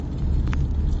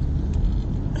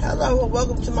Hello and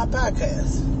welcome to my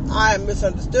podcast. I am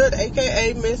Misunderstood,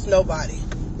 aka Miss Nobody.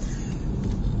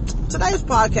 Today's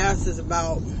podcast is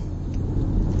about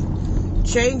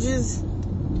changes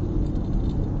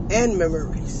and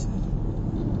memories.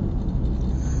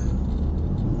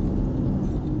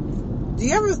 Do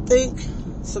you ever think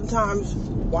sometimes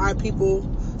why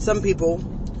some people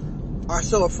are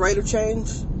so afraid of change?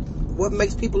 What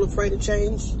makes people afraid of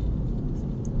change?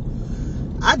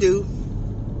 I do.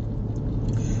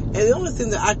 And the only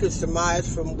thing that I could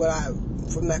surmise from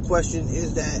that question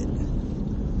is that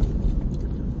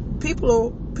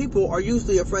people are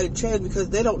usually afraid of change because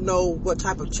they don't know what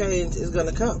type of change is going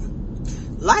to come.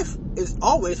 Life is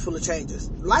always full of changes.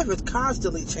 Life is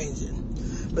constantly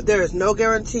changing. But there is no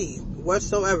guarantee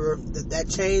whatsoever that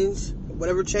change,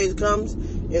 whatever change comes,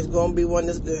 is going to be one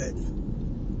that's good.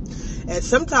 And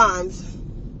sometimes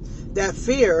that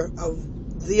fear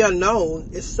of the unknown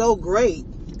is so great,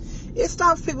 it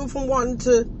stops people from wanting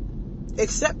to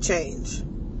accept change.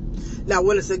 Now,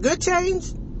 when it's a good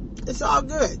change, it's all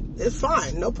good. It's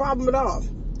fine. No problem at all.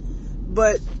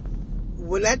 But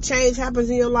when that change happens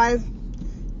in your life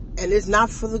and it's not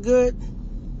for the good,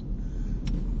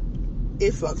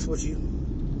 it fucks with you.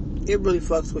 It really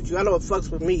fucks with you. I know it fucks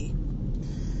with me.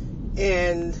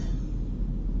 And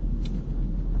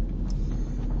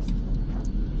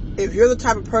if you're the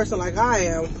type of person like I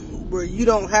am, where you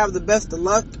don't have the best of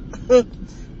luck,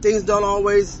 things don't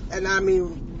always, and I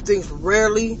mean things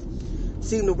rarely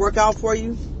seem to work out for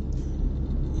you,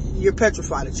 you're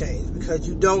petrified of change because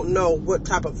you don't know what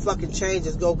type of fucking change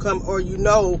is going to come, or you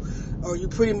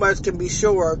pretty much can be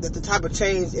sure that the type of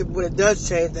change, when it does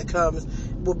change that comes,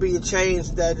 will be a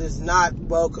change that is not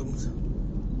welcomed.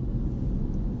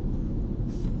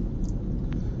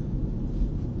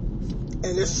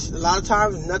 And there's a lot of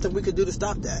times nothing we could do to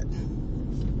stop that.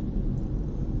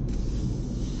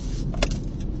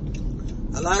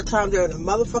 A lot of times there ain't a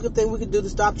motherfucking thing we can do to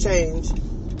stop change,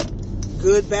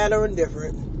 good, bad, or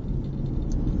indifferent.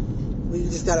 We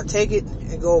just gotta take it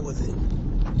and go with it.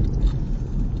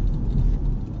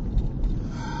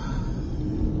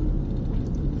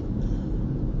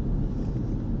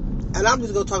 And I'm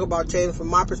just gonna talk about change from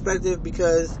my perspective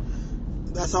because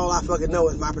that's all I fucking know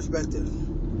is my perspective.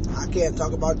 I can't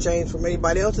talk about change from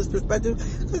anybody else's perspective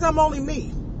because I'm only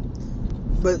me.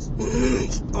 But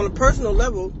on a personal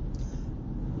level,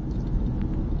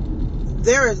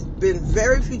 there has been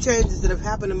very few changes that have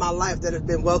happened in my life that have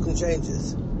been welcome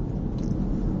changes.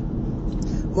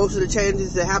 Most of the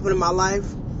changes that happen in my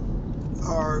life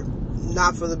are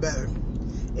not for the better.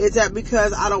 Is that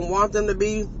because I don't want them to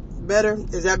be better?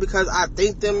 Is that because I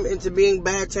think them into being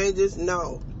bad changes?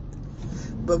 No.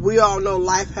 But we all know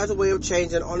life has a way of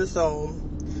changing on its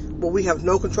own, but we have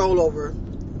no control over.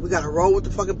 We gotta roll with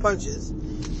the fucking punches.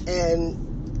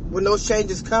 And when those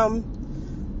changes come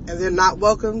and they're not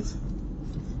welcomed,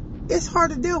 it's hard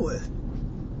to deal with.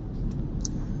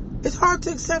 It's hard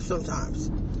to accept sometimes.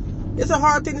 It's a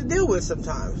hard thing to deal with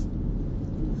sometimes.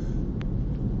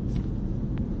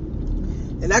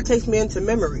 And that takes me into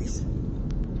memories.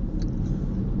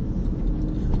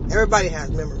 Everybody has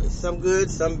memories. Some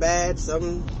good, some bad,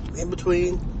 some in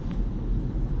between.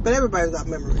 But everybody's got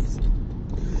memories.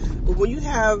 But when you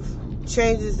have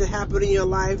changes that happen in your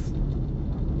life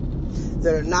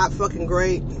that are not fucking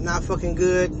great, not fucking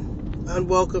good,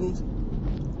 unwelcomed,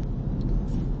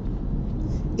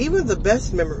 even the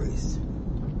best memories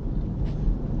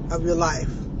of your life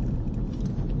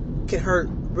can hurt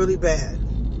really bad.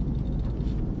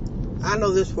 I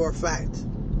know this for a fact.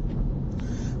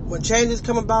 When changes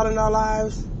come about in our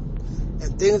lives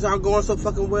and things aren't going so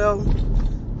fucking well,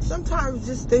 sometimes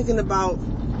just thinking about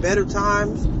better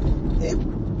times, it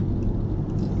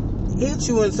hits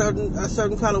you in a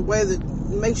certain kind of way that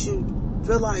makes you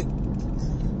feel like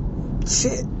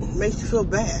shit. Makes you feel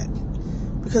bad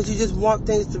because you just want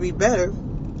things to be better,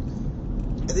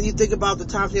 and then you think about the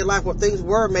times in your life when things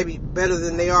were maybe better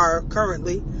than they are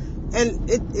currently, and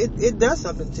it does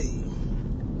something to you.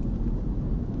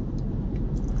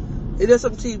 It does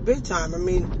something to you big time. I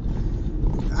mean,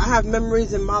 I have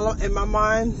memories in my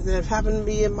mind that have happened to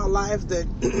me in my life that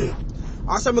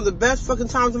are some of the best fucking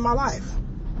times in my life.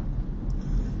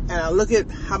 And I look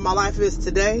at how my life is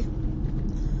today,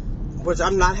 which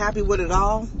I'm not happy with at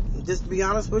all, just to be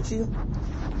honest with you.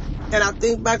 And I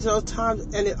think back to those times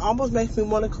and it almost makes me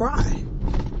want to cry.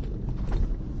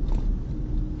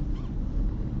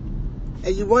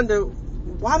 And you wonder,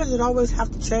 why does it always have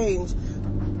to change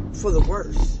for the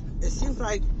worse? It seems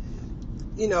like,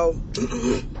 you know,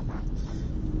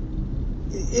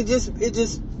 it just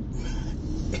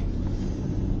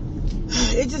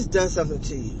does something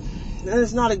to you. And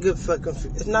it's not a good fucking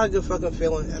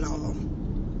feeling at all.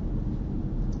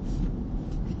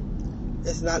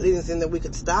 It's not anything that we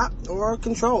could stop or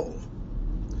control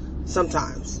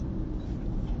sometimes.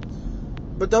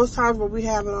 But those times where we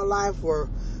have in our life where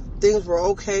things were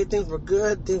okay, things were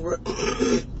good, things were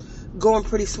going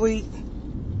pretty sweet,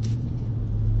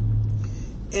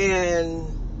 and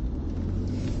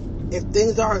if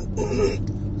things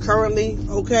aren't currently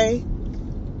okay,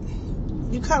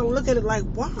 you kind of look at it like,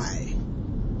 why?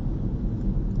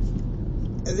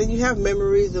 And then you have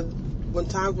memories of when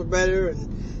times were better,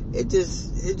 and it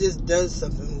just does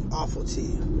something awful to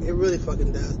you. It really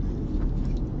fucking does.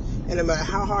 And no matter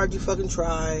how hard you fucking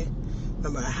try, no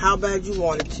matter how bad you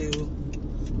want it to,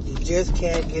 you just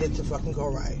can't get it to fucking go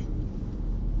right.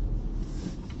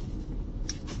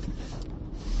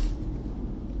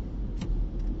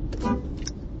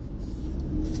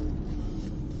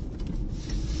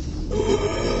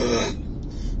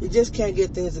 You just can't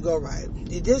get things to go right.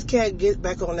 You just can't get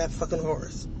back on that fucking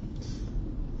horse.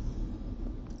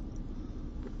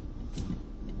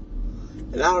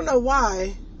 And I don't know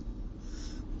why.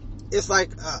 It's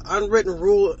like an unwritten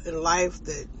rule in life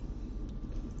that,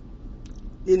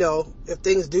 you know, if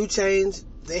things do change,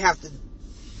 they have to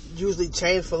usually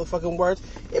change for the fucking worse.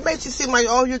 It makes you seem like,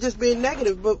 oh, you're just being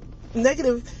negative. But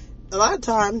negative, a lot of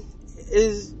time,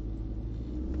 it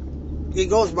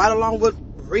goes right along with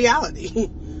reality.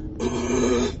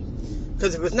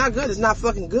 Because if it's not good, it's not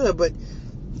fucking good. But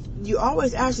you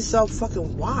always ask yourself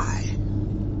fucking why.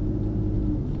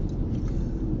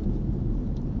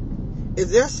 Is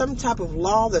there some type of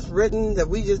law that's written that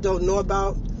we just don't know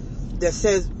about that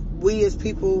says we as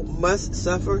people must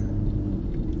suffer?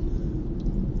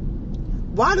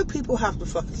 Why do people have to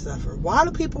fucking suffer? Why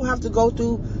do people have to go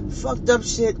through fucked up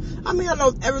shit? I mean, I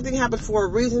know everything happens for a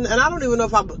reason, and I don't even know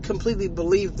if I completely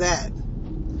believe that.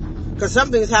 Because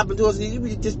some things happen to us and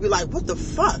you just be like, what the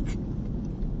fuck?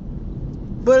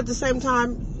 But at the same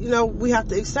time, you know, we have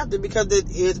to accept it because it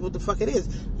is what the fuck it is.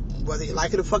 Whether you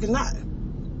like it or fucking not.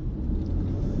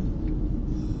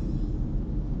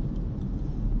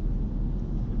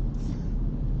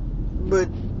 But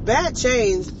bad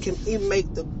change can even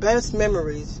make the best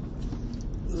memories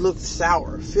look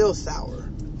sour, feel sour.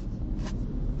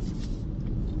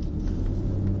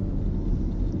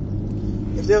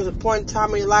 If there was a point in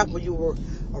time in your life where you were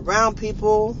around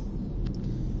people,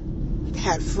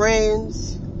 had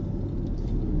friends,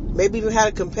 maybe even had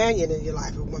a companion in your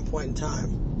life at one point in time,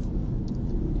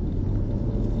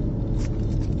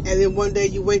 and then one day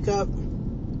you wake up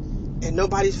and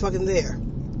nobody's fucking there.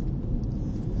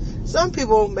 Some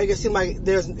people make it seem like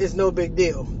it's no big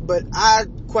deal, but I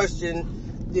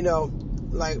question, you know,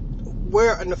 like,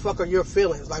 where in the fuck are your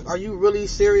feelings? Like, are you really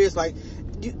serious? Like,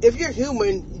 if you're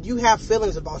human, you have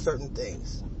feelings about certain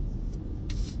things.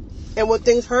 And when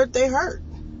things hurt, they hurt.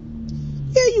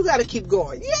 Yeah, you gotta keep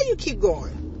going. Yeah, you keep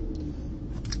going.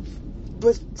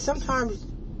 But sometimes,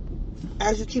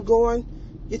 as you keep going,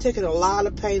 you're taking a lot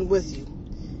of pain with you.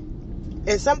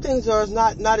 And some things are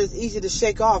not as easy to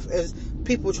shake off as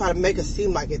people try to make it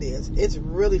seem like it is. It's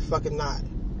really fucking not.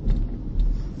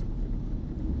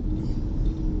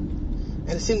 And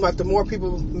it seems like the more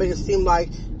people make it seem like,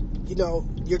 you know,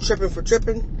 you're tripping for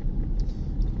tripping,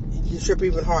 you trip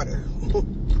even harder.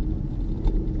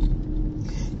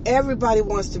 Everybody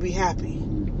wants to be happy.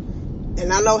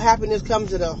 And I know happiness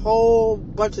comes in a whole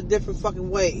bunch of different fucking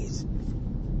ways.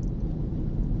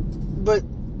 But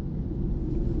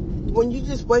when you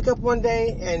just wake up one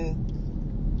day and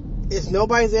it's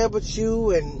nobody there but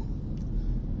you,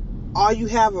 and all you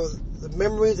have are the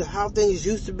memories of how things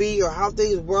used to be or how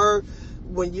things were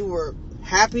when you were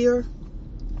happier,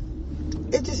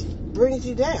 it just brings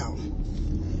you down.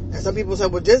 And some people say,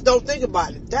 well, just don't think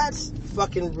about it. That's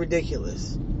fucking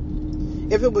ridiculous.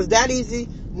 If it was that easy,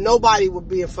 nobody would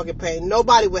be in fucking pain.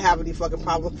 Nobody would have any fucking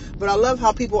problems. But I love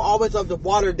how people always love to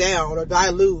water down or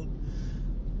dilute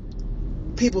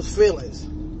people's feelings.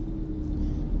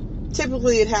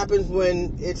 Typically it happens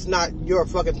when it's not your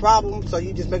fucking problem, so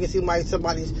you just make it seem like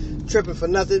somebody's tripping for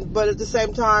nothing. But at the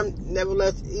same time,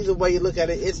 nevertheless, either way you look at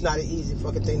it, it's not an easy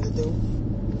fucking thing to do.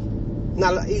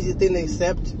 Not an easy thing to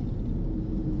accept.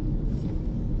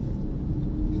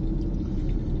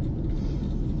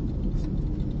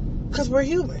 Because we're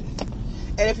human.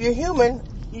 And if you're human,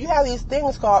 you have these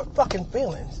things called fucking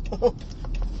feelings.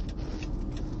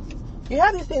 You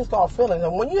have these things called feelings.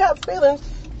 And when you have feelings,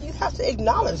 you have to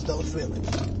acknowledge those feelings.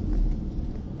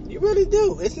 You really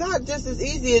do. It's not just as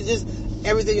easy as just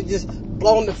everything is just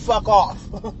blown the fuck off.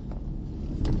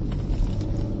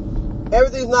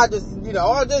 Everything's not just,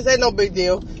 oh, this ain't no big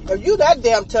deal. If you that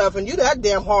damn tough and you that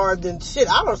damn hard, then shit,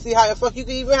 I don't see how the fuck you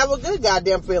can even have a good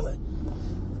goddamn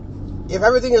feeling. If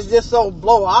everything is just so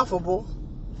blow-offable.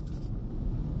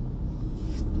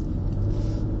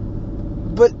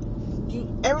 But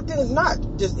everything is not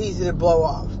just easy to blow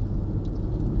off.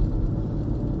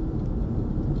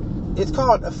 It's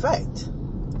called effect.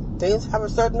 Things have a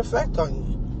certain effect on you.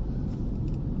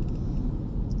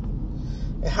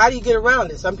 And how do you get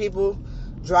around it? Some people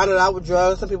drown it out with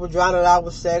drugs. Some people drown it out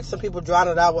with sex. Some people drown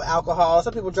it out with alcohol.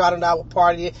 Some people drown it out with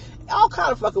partying. All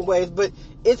kind of fucking ways. But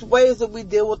it's ways that we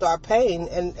deal with our pain.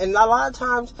 And a lot of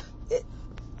times,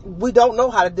 we don't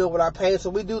know how to deal with our pain. So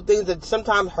we do things that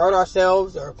sometimes hurt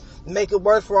ourselves or make it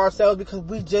worse for ourselves because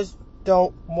we just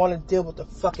don't want to deal with the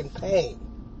fucking pain.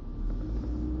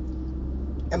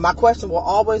 And my question will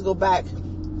always go back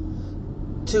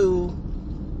to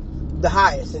the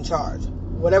highest in charge.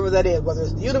 Whatever that is, whether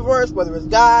it's the universe, whether it's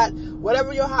God,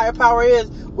 whatever your higher power is,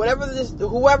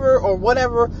 whoever or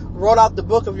whatever wrote out the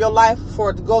book of your life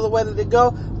for it to go the way that it go,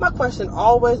 my question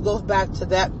always goes back to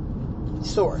that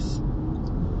source.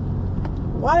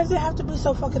 Why does it have to be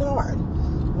so fucking hard?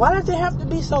 Why does it have to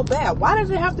be so bad? Why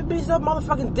does it have to be so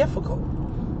motherfucking difficult?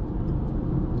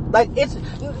 Like, it's,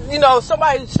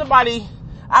 somebody,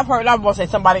 I've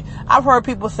heard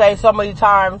people say so many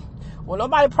times, well,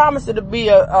 nobody promised it to be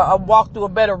a walk through a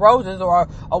bed of roses or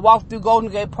a walk through Golden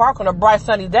Gate Park on a bright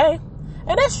sunny day.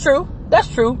 And that's true. That's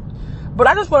true. But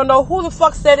I just want to know who the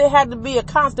fuck said it had to be a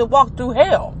constant walk through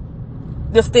hell.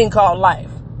 This thing called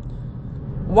life.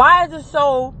 Why is it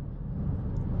so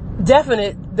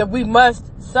definite that we must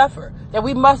suffer, that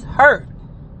we must hurt?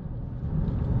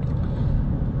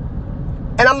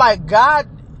 And I'm like, God,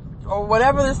 or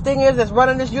whatever this thing is that's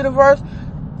running this universe,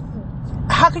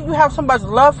 how can you have so much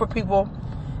love for people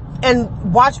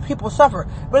and watch people suffer?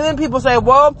 But then people say,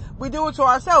 well, we do it to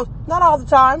ourselves. Not all the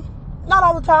time. Not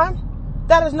all the time.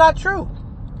 That is not true.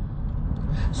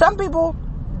 Some people,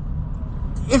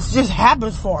 it just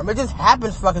happens for them. It just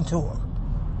happens fucking to them.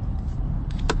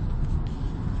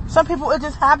 Some people, it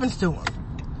just happens to them.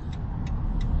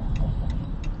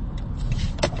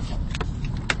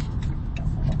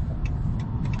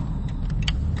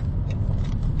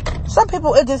 Some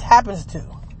people, it just happens to.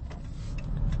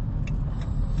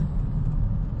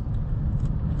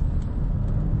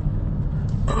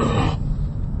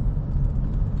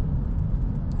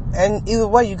 And either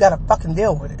way, you gotta fucking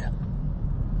deal with it.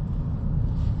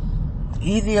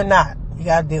 Easy or not, you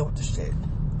gotta deal with the shit.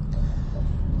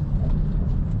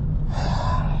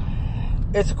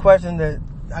 It's a question that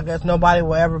I guess nobody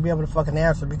will ever be able to fucking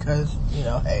answer because,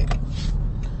 hey,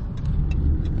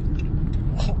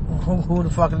 who the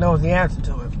fuck knows the answer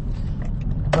to it?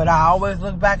 But I always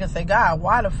look back and say, God,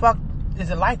 why the fuck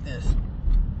is it like this?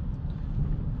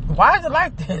 Why is it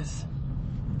like this?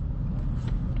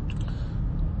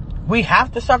 We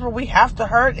have to suffer. We have to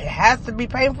hurt. It has to be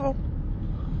painful.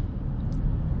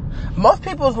 Most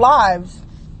people's lives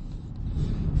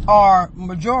are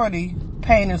majority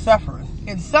pain and suffering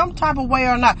in some type of way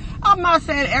or not. I'm not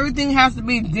saying everything has to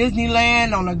be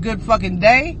Disneyland on a good fucking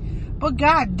day, but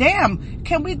goddamn,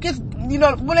 can we just,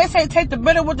 when they say take the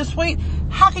bitter with the sweet,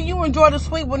 how can you enjoy the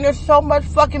sweet when there's so much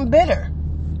fucking bitter?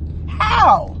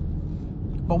 How?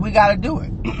 But we gotta do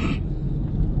it.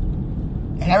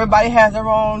 And everybody has their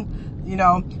own,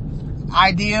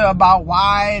 idea about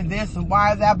why this and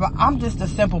why that, but I'm just a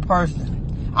simple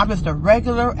person. I'm just a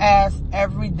regular ass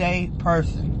everyday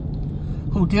person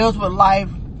who deals with life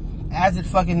as it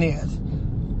fucking is.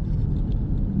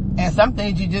 And some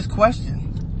things you just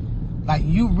question. Like,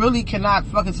 you really cannot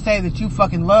fucking say that you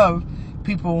fucking love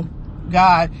people,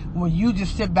 God, when you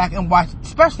just sit back and watch,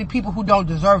 especially people who don't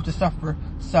deserve to suffer.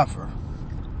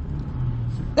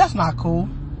 That's not cool.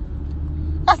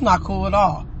 That's not cool at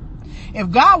all. If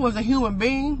God was a human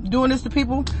being doing this to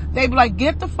people, they'd be like,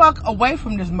 get the fuck away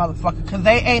from this motherfucker, because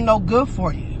they ain't no good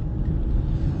for you.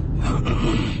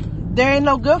 They ain't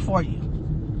no good for you.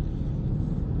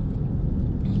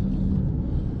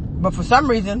 But for some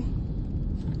reason,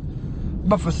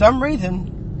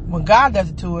 when God does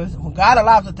it to us, when God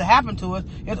allows it to happen to us,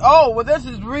 it's, this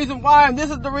is the reason why, and this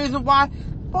is the reason why.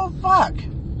 Well, fuck.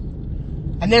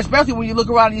 And then especially when you look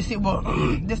around and you see,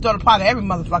 this don't apply to every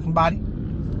motherfucking body.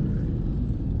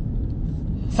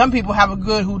 Some people have a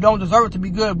good who don't deserve it to be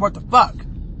good worth the fuck.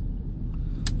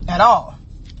 At all.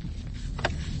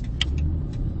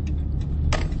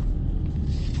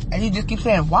 And you just keep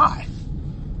saying, why?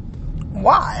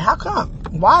 Why? How come?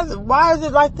 Why is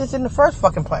it like this in the first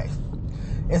fucking place?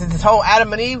 Is it this whole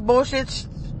Adam and Eve bullshit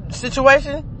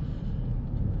situation?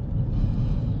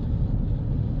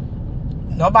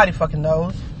 Nobody fucking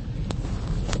knows.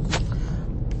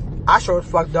 I sure as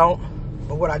fuck don't.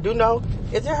 But what I do know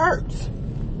is it hurts.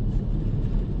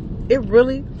 It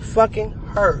really fucking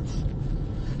hurts.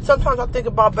 Sometimes I think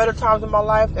about better times in my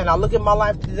life, and I look at my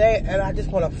life today, and I just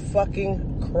want to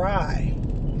fucking cry.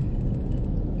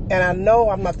 And I know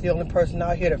I'm not the only person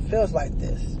out here that feels like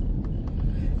this.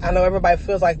 I know everybody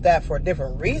feels like that for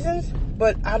different reasons,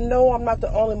 but I know I'm not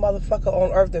the only motherfucker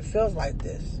on earth that feels like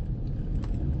this.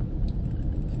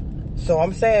 So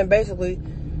I'm saying, basically,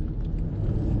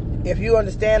 if you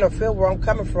understand or feel where I'm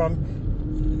coming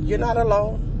from, you're not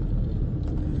alone.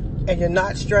 And you're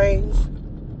not strange.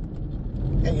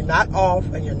 And you're not off.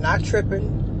 And you're not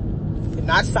tripping. You're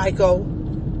not psycho.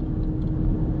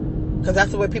 Because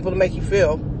that's the way people will make you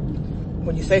feel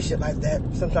when you say shit like that.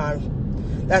 Sometimes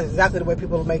that's exactly the way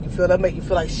people will make you feel. They'll make you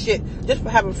feel like shit just for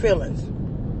having feelings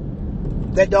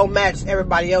that don't match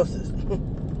everybody else's.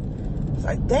 It's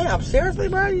like, damn, seriously,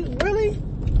 bro? Really?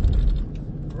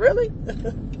 Really?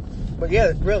 But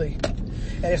yeah, really.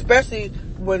 And especially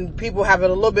when people have it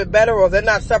a little bit better, or they're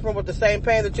not suffering with the same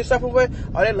pain that you're suffering with,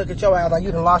 or they look at your ass like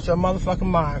you done lost your motherfucking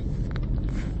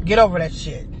mind. Get over that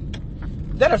shit.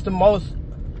 That is the most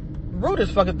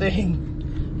rudest fucking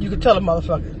thing you could tell a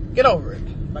motherfucker. Get over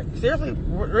it. Like, seriously?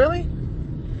 Really?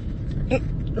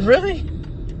 Really?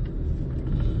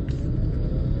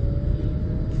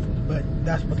 But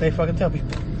that's what they fucking tell people.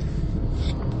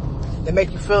 They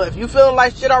make you feel, if you feeling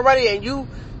like shit already and you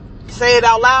say it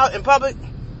out loud in public,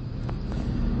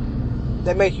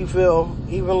 they make you feel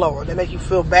even lower. They make you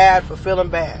feel bad for feeling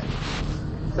bad.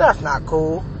 That's not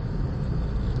cool.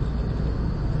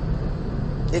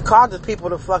 It causes people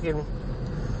to fucking,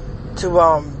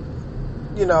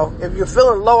 you know, if you're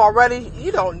feeling low already,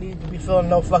 you don't need to be feeling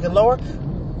no fucking lower.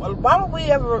 Well, why don't we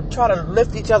ever try to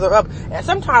lift each other up? And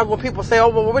sometimes when people say, oh,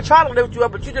 well, we're trying to lift you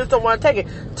up, but you just don't want to take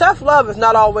it. Tough love is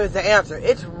not always the answer.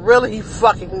 It's really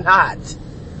fucking not.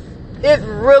 It's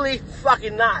really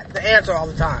fucking not the answer all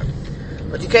the time.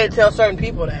 But you can't tell certain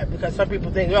people that, because some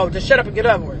people think, oh, just shut up and get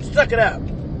over it. Suck it up.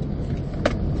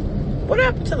 What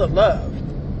happened to the love?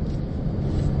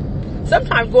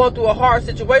 Sometimes going through a hard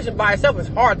situation by itself is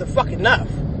hard to fucking enough.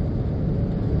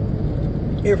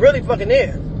 It really fucking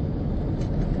is.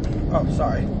 Oh,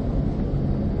 sorry.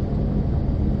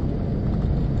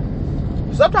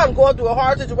 Sometimes going through a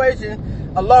hard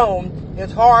situation alone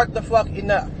is hard to fuck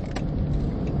enough.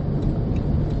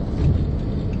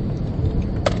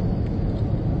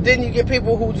 Then you get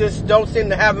people who just don't seem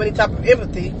to have any type of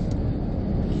empathy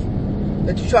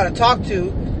that you try to talk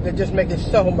to, that just make it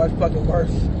so much fucking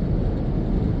worse.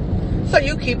 So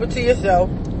you keep it to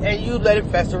yourself, and you let it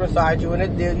fester inside you,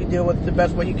 and you deal with it the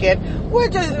best way you can,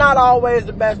 which is not always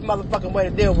the best motherfucking way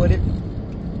to deal with it.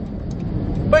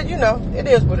 But, you know, it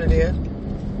is what it is.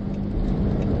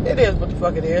 It is what the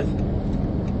fuck it is.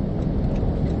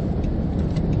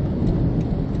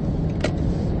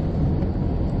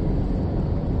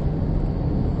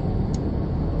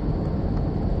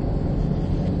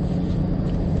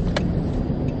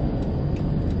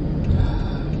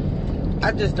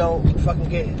 I just don't fucking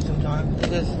get it sometimes.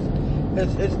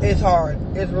 It's hard.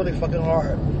 It's really fucking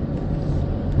hard.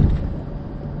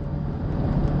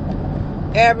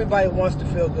 Everybody wants to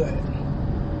feel good.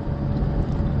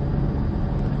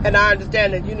 And I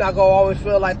understand that you're not going to always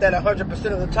feel like that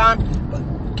 100% of the time, but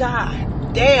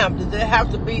god damn, does it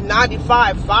have to be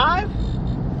 95.5?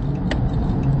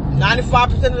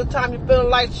 95% of the time you're feeling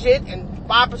like shit, and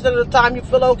 5% of the time you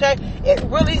feel okay. It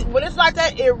really, when it's like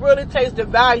that, it really takes the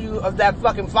value of that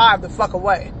fucking 5 the fuck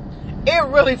away. It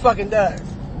really fucking does.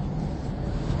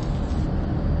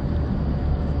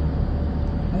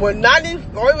 When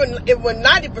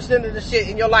 90% of the shit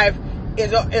in your life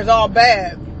is all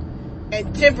bad,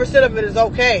 and 10% of it is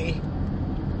okay,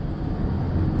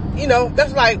 you know,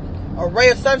 that's like a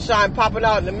ray of sunshine popping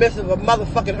out in the midst of a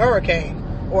motherfucking hurricane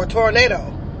or a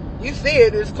tornado. You see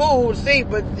it, it's cool to see,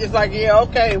 but it's like, yeah,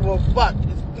 okay, well, fuck,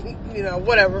 you know,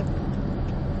 whatever.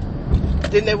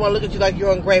 Then they want to look at you like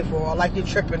you're ungrateful, or like you're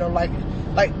tripping, or like,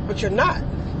 but you're not.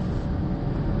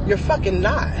 You're fucking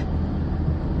not.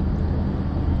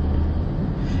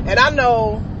 And I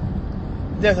know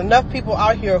there's enough people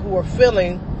out here who are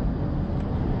feeling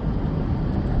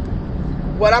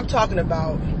what I'm talking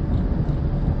about.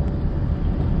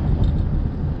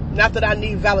 Not that I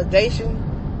need validation,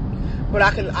 but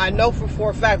I know for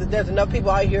a fact that there's enough people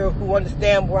out here who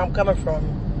understand where I'm coming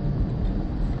from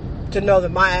to know that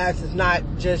my ass is not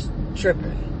just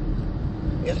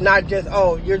tripping. It's not just,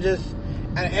 oh, you're just,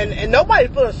 and nobody's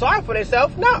feeling sorry for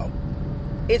themselves. No.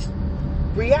 It's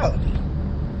reality.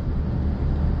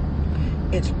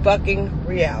 It's fucking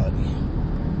reality.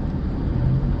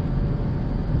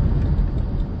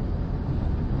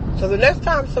 So the next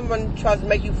time someone tries to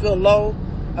make you feel low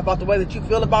about the way that you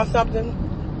feel about something,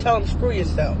 tell them screw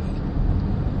yourself.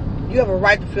 You have a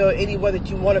right to feel any way that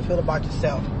you want to feel about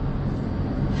yourself.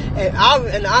 And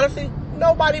honestly,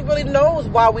 nobody really knows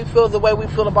why we feel the way we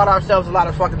feel about ourselves a lot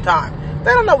of fucking time.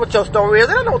 They don't know what your story is.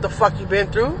 They don't know what the fuck you've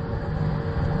been through.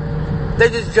 They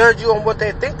just judge you on what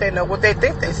they think they know, what they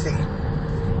think they see.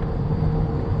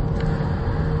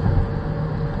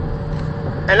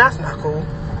 And that's not cool.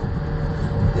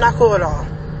 Not cool at all.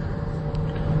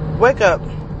 Wake up.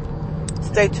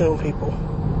 Stay tuned, people.